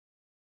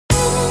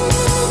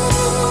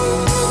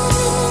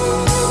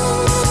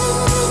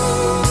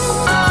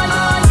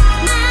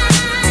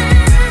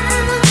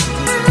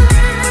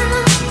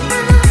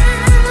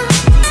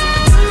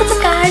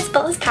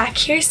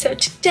here. So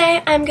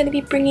today I'm going to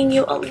be bringing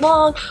you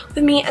along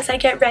with me as I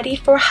get ready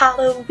for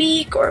Halloween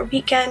week or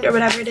weekend or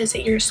whatever it is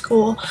at your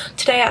school.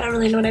 Today I don't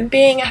really know what I'm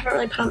being. I haven't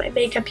really put on my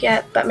makeup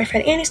yet, but my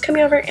friend Annie's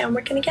coming over and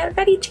we're going to get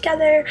ready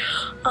together.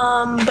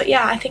 But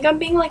yeah, I think I'm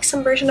being like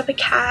some version of a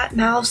cat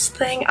mouse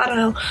thing. I don't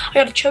know. I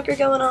got a choker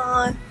going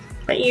on,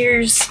 my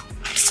ears,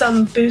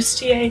 some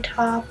bustier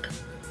top,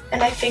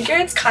 and I figure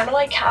it's kind of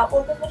like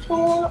Catwoman with a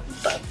lot,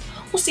 but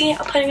we'll see.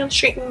 I'm planning on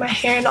straightening my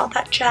hair and all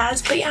that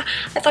jazz. But yeah,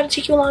 I thought I'd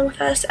take you along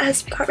with us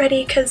as we got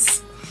ready,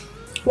 because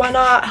why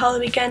not?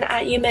 Halloween weekend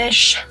at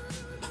UMich.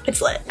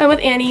 It's lit. I'm with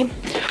Annie.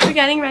 We're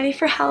getting ready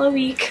for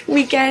Halloween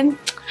weekend.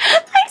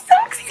 I'm so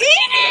excited!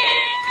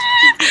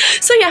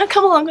 So yeah,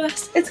 come along with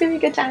us. It's gonna be a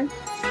good time.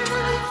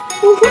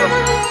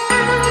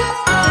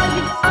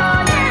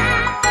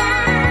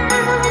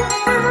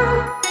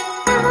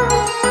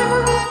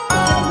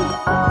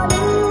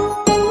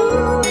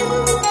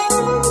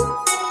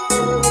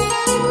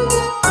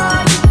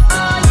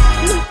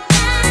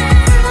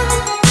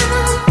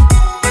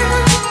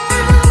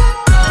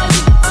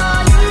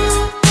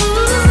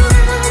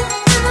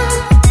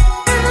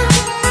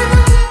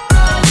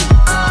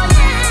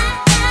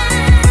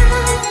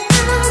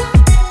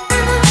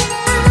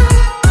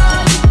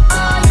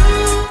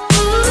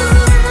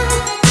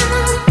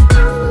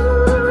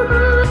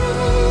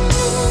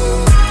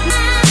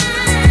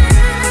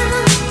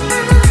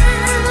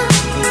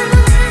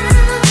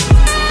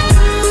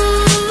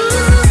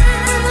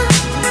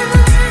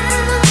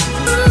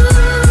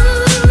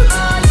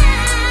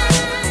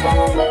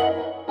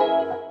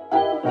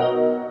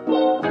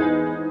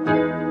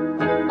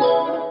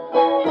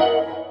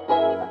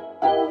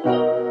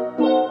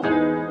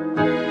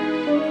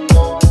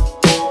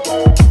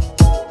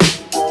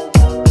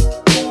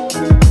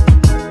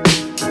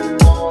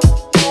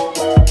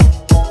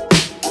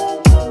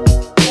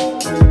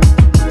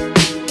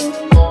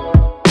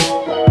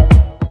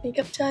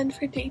 Makeup done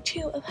for day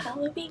 2 of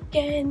Halloween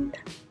weekend.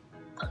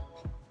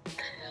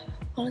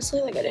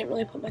 Honestly, like I didn't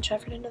really put much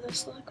effort into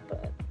this look,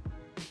 but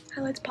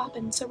highlights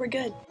popping, so we're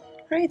good.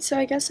 Alright, so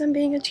I guess I'm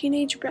being a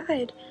teenage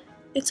bride.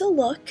 It's a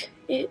look.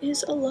 It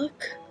is a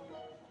look.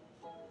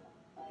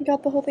 I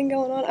got the whole thing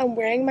going on. I'm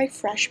wearing my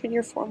freshman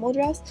year formal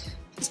dress,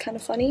 which is kind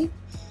of funny,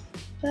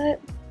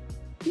 but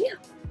yeah,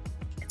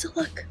 it's a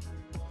look.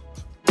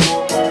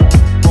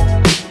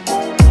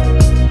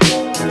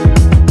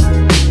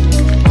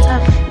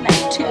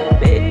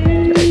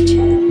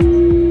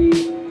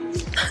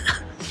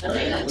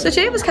 So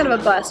today was kind of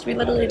a bust. We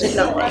literally did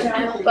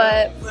nothing,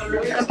 but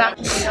I'm back.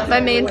 My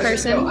main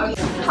person.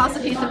 How's the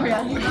pizza for you?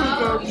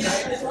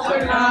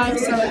 I'm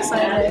so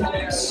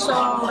excited.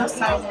 So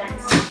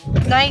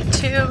excited. Night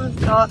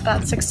 2, not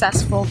that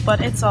successful, but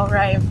it's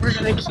alright. We're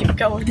gonna keep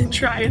going and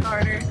trying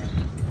harder.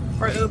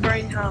 We're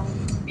Ubering home.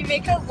 We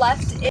make a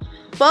left in.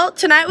 Well,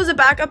 tonight was a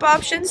backup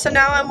option, so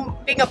now I'm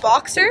being a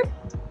boxer.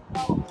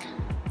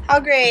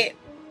 How great.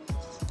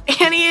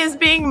 Annie is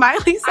being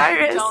Miley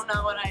Cyrus. I don't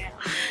know what I am.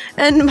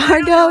 And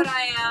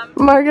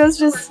Margot's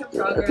just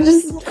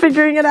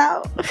figuring it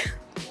out.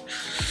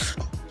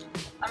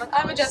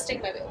 I'm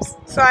adjusting my boobs.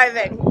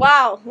 Thriving.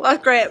 Wow,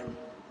 that's great.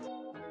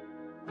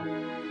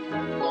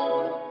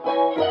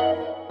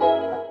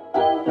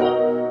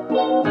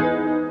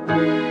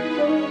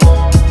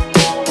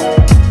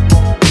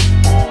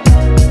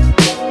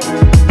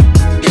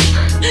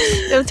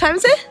 What time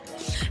is it?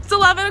 It's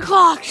 11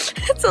 o'clock.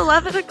 It's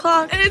 11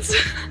 o'clock. And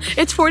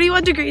it's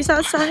 41 degrees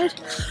outside.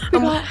 We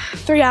got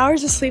 3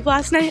 hours of sleep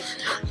last night.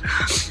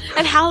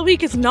 And Halloween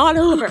is not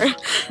over.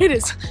 It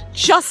is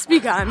just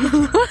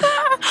begun.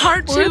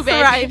 Part 2, baby.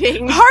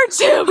 Thriving. Part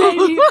 2,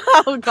 baby.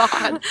 Oh,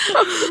 God.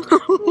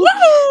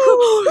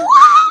 Woo!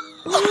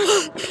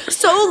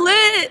 So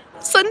lit.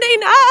 Sunday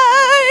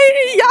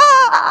night.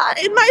 Yeah.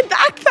 In my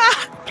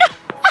backpack.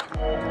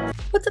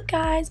 What's up,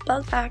 guys?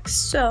 Bug back.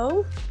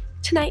 So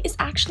tonight is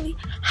actually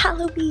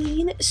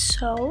Halloween,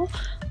 so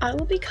I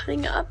will be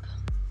cutting up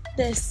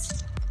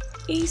this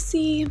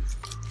AC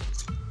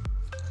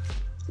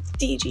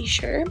DG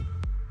shirt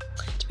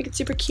to make it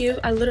super cute.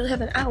 I literally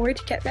have an hour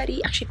to get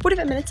ready, actually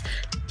 45 minutes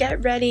to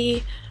get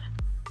ready,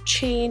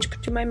 change,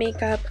 do my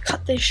makeup,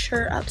 cut this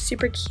shirt up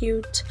super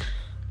cute.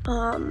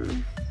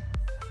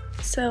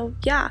 So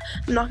yeah,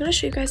 I'm not gonna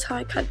show you guys how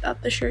I cut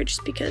up the shirt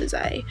just because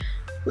I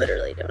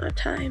literally don't have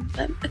time,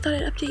 but I thought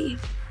I'd update you.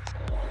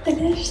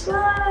 Finished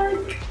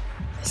look.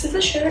 This is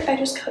the shirt. I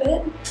just cut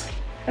it.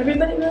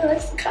 Everybody really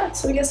likes the cut,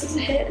 so I guess it's a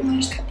hit. And I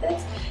just cut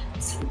this.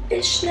 Some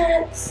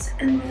fishnets,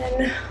 and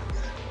then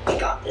I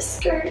got this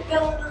skirt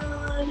going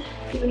on.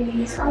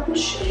 These are the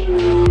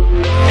shoes.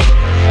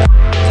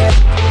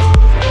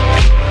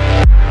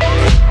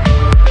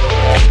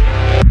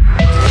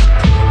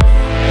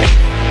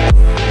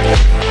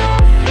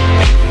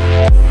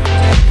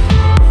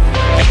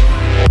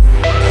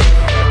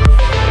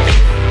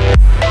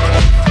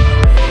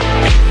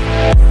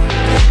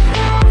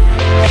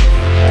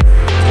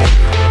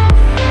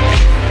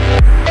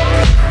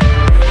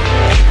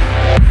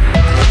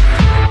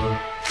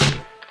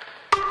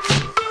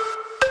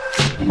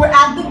 We're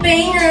at the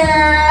banger.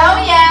 Oh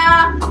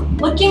yeah.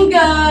 Looking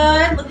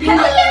good. Looking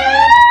good.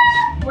 Yeah.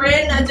 We're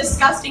in a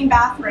disgusting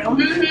bathroom.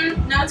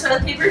 No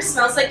toilet paper,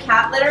 smells like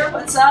cat litter.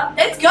 What's up?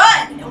 It's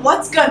good.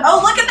 What's good? Oh,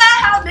 look at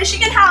that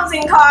Michigan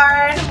housing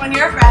card when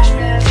you're a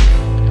freshman.